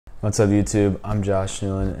What's up YouTube? I'm Josh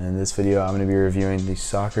Newland, and in this video I'm going to be reviewing the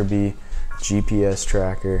Soccerbee GPS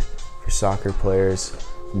tracker for soccer players.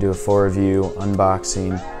 I'll do a full review,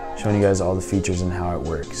 unboxing, showing you guys all the features and how it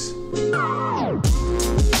works.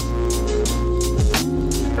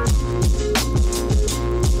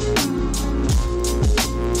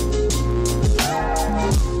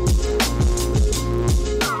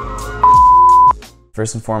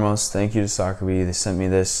 First and foremost, thank you to Soccerbee. They sent me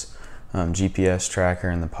this GPS tracker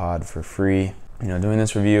in the pod for free. Doing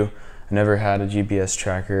this review, I never had a GPS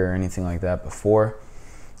tracker or anything like that before,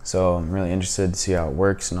 so I'm really interested to see how it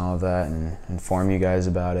works and all of that and inform you guys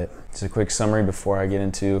about it. Just a quick summary before I get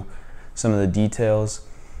into some of the details.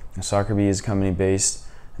 Soccerbee is a company based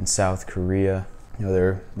in South Korea.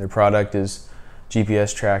 Their product is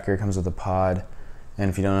GPS tracker, comes with a pod, and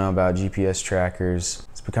if you don't know about GPS trackers,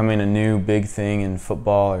 it's becoming a new big thing in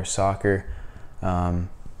football or soccer.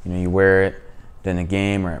 You wear it in a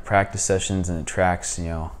game or at practice sessions, and it tracks,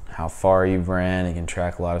 how far you've ran. It can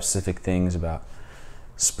track a lot of specific things about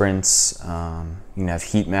sprints. You can have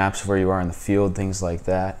heat maps of where you are in the field, things like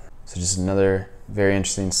that. So just another very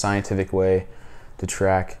interesting scientific way to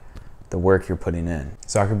track the work you're putting in.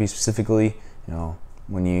 Soccerbee specifically,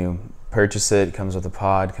 when you purchase it, it comes with a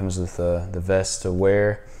pod, comes with the vest to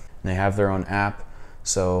wear, and they have their own app.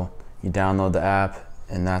 So you download the app,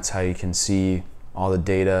 and that's how you can see all the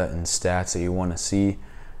data and stats that you want to see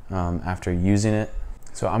after using it.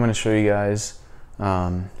 So I'm going to show you guys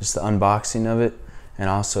just the unboxing of it and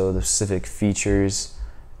also the specific features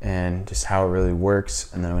and just how it really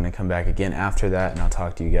works, and then I'm going to come back again after that and I'll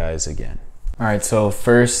talk to you guys again. Alright, so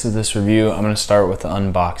first of this review, I'm going to start with the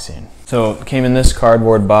unboxing. So it came in this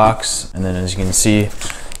cardboard box, and then as you can see,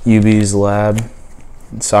 UB's lab,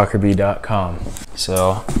 Soccerbee.com.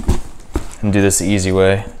 So I'm going to do this the easy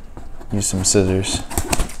way. Use some scissors.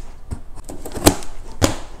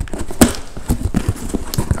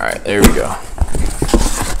 Alright, there we go.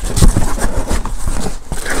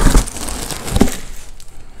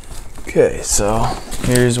 Okay, so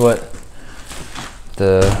here's what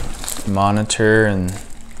the monitor and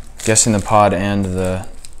guessing the pod and the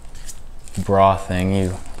bra thing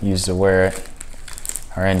you use to wear it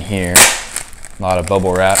are in here. A lot of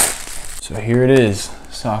bubble wrap. So here it is,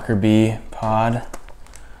 Soccerbee pod.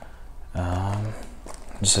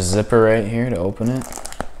 Just a zipper right here to open it.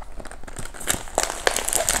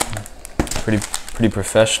 Pretty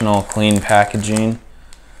professional, clean packaging.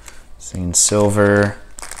 It's in silver.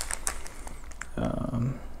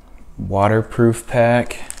 Waterproof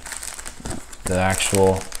pack. The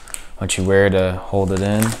actual, what you wear to hold it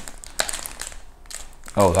in.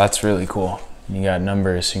 Oh, that's really cool. You got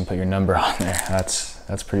numbers, so you can put your number on there.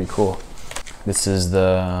 That's pretty cool. This is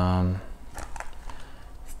the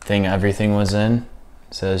thing everything was in.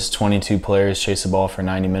 It says 22 players chase the ball for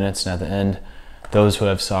 90 minutes, and at the end, those who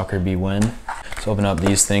have Soccerbee win. Let's open up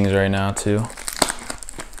these things right now too.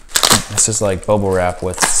 This is like bubble wrap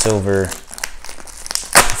with silver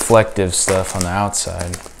reflective stuff on the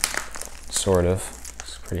outside, sort of.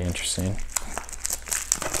 It's pretty interesting.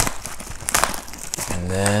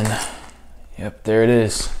 And then, yep, there it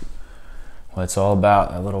is. What it's all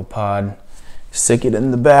about, that little pod. Stick it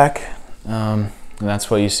in the back. And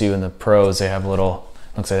that's what you see when the pros, they have a little,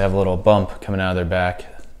 looks like they have a little bump coming out of their back.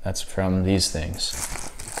 That's from these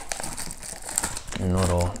things. And a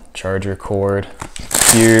little charger cord.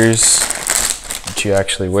 Here's what you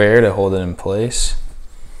actually wear to hold it in place.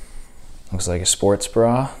 Looks like a sports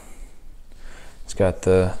bra. It's got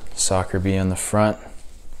the Soccerbee on the front.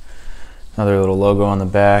 Another little logo on the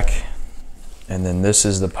back. And then this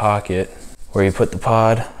is the pocket where you put the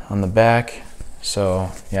pod on the back.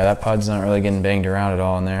 So yeah, that pod's not really getting banged around at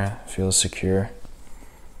all in there. It feels secure.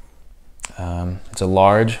 It's a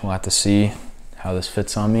large. We'll have to see how this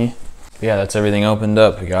fits on me. But yeah, that's everything opened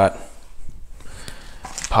up. We got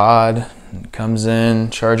pod, it comes in,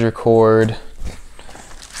 charger cord,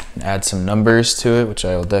 add some numbers to it, which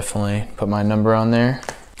I will definitely put my number on there.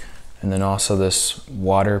 And then also this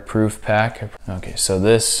waterproof pack. Okay, so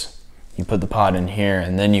this, you put the pod in here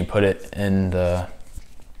and then you put it in the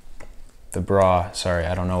bra, sorry,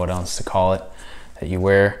 I don't know what else to call it, that you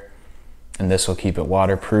wear, and this will keep it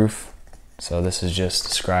waterproof. So this is just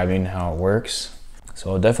describing how it works. So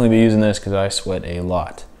I'll definitely be using this because I sweat a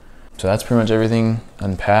lot. So that's pretty much everything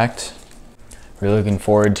unpacked. Really looking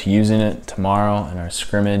forward to using it tomorrow in our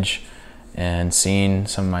scrimmage and seeing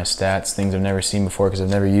some of my stats, things I've never seen before because I've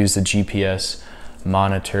never used a GPS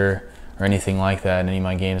monitor or anything like that in any of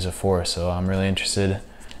my games before. So I'm really interested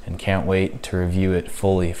and can't wait to review it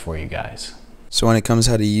fully for you guys. So when it comes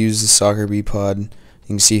how to use the Soccerbee pod, you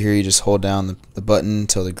can see here you just hold down the button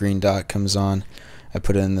until the green dot comes on, I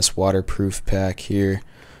put it in this waterproof pack here,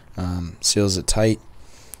 seals it tight.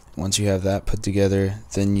 Once you have that put together,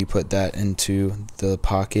 then you put that into the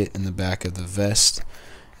pocket in the back of the vest,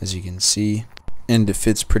 as you can see, and it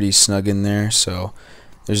fits pretty snug in there, so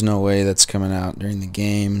there's no way that's coming out during the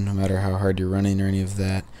game, no matter how hard you're running or any of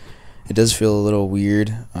that. It does feel a little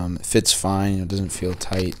weird. It fits fine. It doesn't feel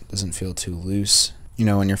tight, doesn't feel too loose.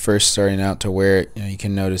 When you're first starting out to wear it, you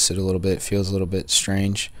can notice it a little bit. It feels a little bit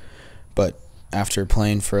strange, but after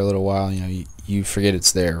playing for a little while, you forget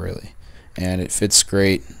it's there really. And it fits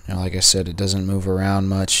great. Like I said, it doesn't move around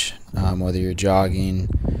much, whether you're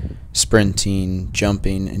jogging, sprinting,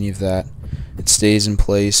 jumping, any of that. It stays in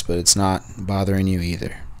place, but it's not bothering you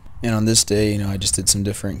either. And on this day, I just did some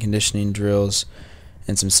different conditioning drills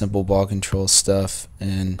and some simple ball control stuff.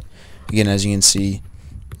 And again, as you can see,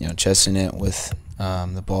 chesting it with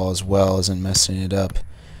the ball as well isn't messing it up.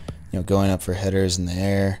 Going up for headers in the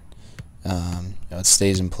air, it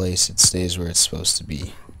stays in place. It stays where it's supposed to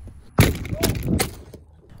be.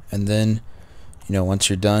 And then, once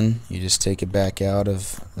you're done, you just take it back out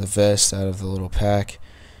of the vest, out of the little pack,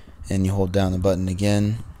 and you hold down the button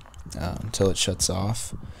again until it shuts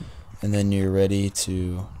off. And then you're ready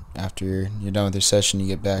to, after you're done with your session, you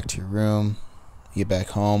get back to your room, you get back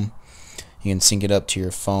home, you can sync it up to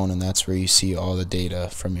your phone, and that's where you see all the data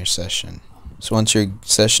from your session. So once your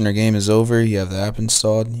session or game is over, you have the app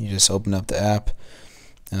installed, you just open up the app,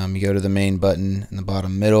 you go to the main button in the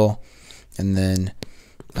bottom middle, and then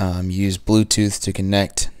use Bluetooth to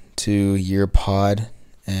connect to your pod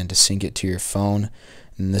and to sync it to your phone.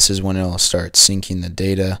 And this is when it'll start syncing the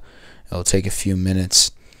data. It'll take a few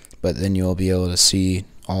minutes, but then you'll be able to see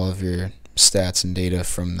all of your stats and data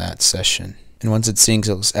from that session. And once it syncs,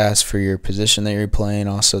 it'll ask for your position that you're playing,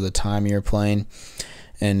 also the time you're playing,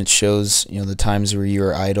 and it shows the times where you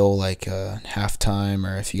were idle, like halftime,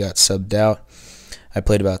 or if you got subbed out. I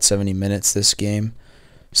played about 70 minutes this game,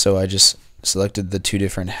 so I just selected the 2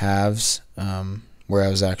 different halves where I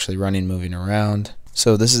was actually running, moving around.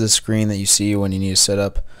 So this is the screen that you see when you need to set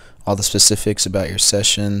up all the specifics about your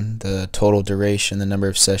session, the total duration, the number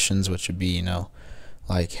of sessions, which would be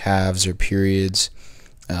like halves or periods,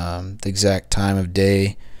 the exact time of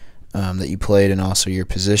day that you played, and also your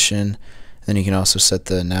position. Then you can also set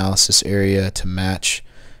the analysis area to match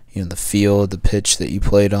the field, the pitch that you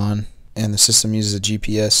played on. And the system uses a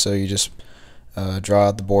GPS, so you just draw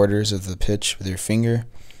out the borders of the pitch with your finger.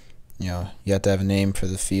 You have to have a name for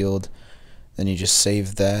the field. Then you just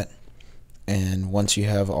save that, and once you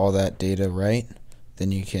have all that data right,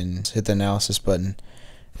 then you can hit the analysis button,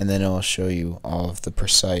 and then it will show you all of the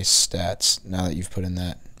precise stats now that you've put in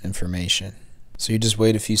that information. So you just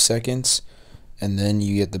wait a few seconds, and then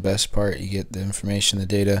you get the best part. You get the information, the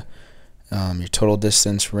data, your total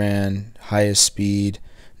distance ran, highest speed,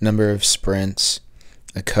 number of sprints,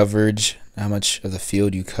 a coverage, how much of the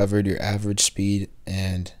field you covered, your average speed,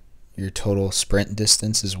 and your total sprint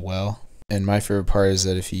distance as well. And my favorite part is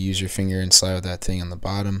that if you use your finger and slide with that thing on the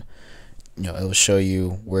bottom, it will show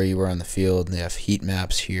you where you were on the field. They have heat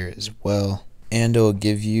maps here as well, and it will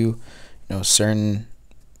give you, a certain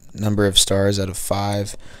number of stars out of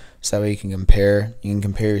 5. So that way you can compare. You can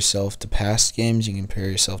compare yourself to past games. You can compare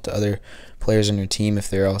yourself to other players on your team if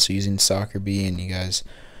they're also using Soccerbee and you guys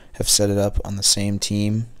have set it up on the same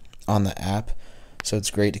team on the app. So it's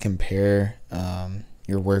great to compare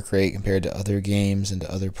your work rate compared to other games and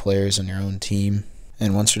to other players on your own team.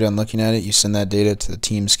 And once you're done looking at it, you send that data to the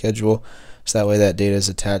team schedule, so that way that data is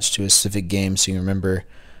attached to a specific game, so you can remember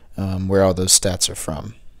where all those stats are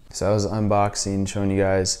from. So I was unboxing, showing you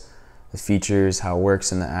guys the features, how it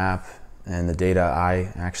works in the app, and the data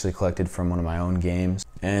I actually collected from one of my own games.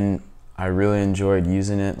 And I really enjoyed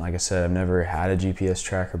using it. Like I said, I've never had a GPS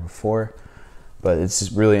tracker before, but it's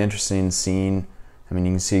just really interesting seeing, you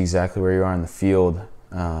can see exactly where you are in the field,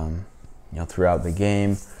 throughout the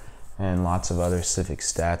game, and lots of other specific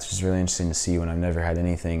stats. It's really interesting to see when I've never had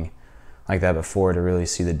anything like that before, to really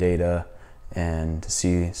see the data and to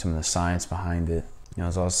see some of the science behind it.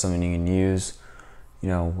 It's also something you can use,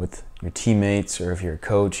 with your teammates, or if you're a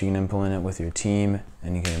coach, you can implement it with your team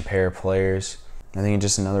and you can compare players. I think it's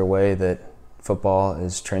just another way that football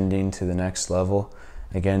is trending to the next level.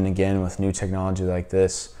 Again and again with new technology like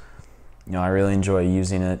this, I really enjoy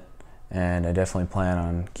using it, and I definitely plan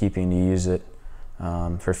on keeping to use it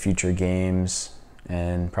for future games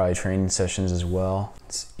and probably training sessions as well.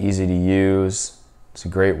 It's easy to use. It's a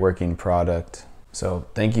great working product. So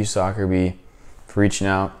thank you, Soccerbee, for reaching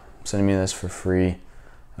out, sending me this for free.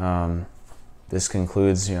 This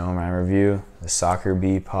concludes, my review, the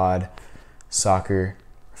Soccerbee Pod Soccer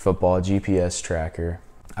Football GPS Tracker.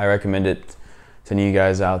 I recommend it to any of you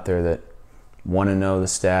guys out there that want to know the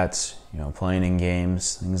stats, you know, playing in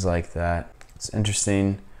games, things like that. It's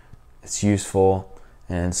interesting, it's useful,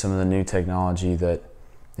 and some of the new technology that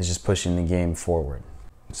is just pushing the game forward.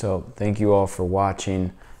 So thank you all for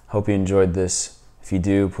watching. Hope you enjoyed this. If you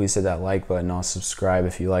do, please hit that like button. I'll subscribe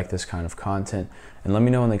if you like this kind of content. And let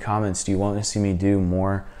me know in the comments, do you want to see me do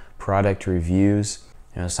more product reviews?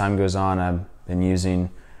 You know, as time goes on, I've been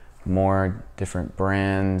using more different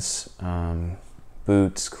brands,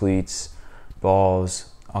 boots, cleats,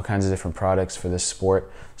 balls, all kinds of different products for this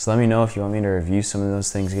sport. So let me know if you want me to review some of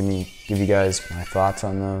those things, give you guys my thoughts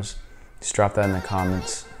on those. Just drop that in the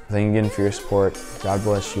comments. Thank you again for your support. God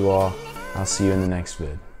bless you all. I'll see you in the next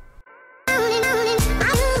vid.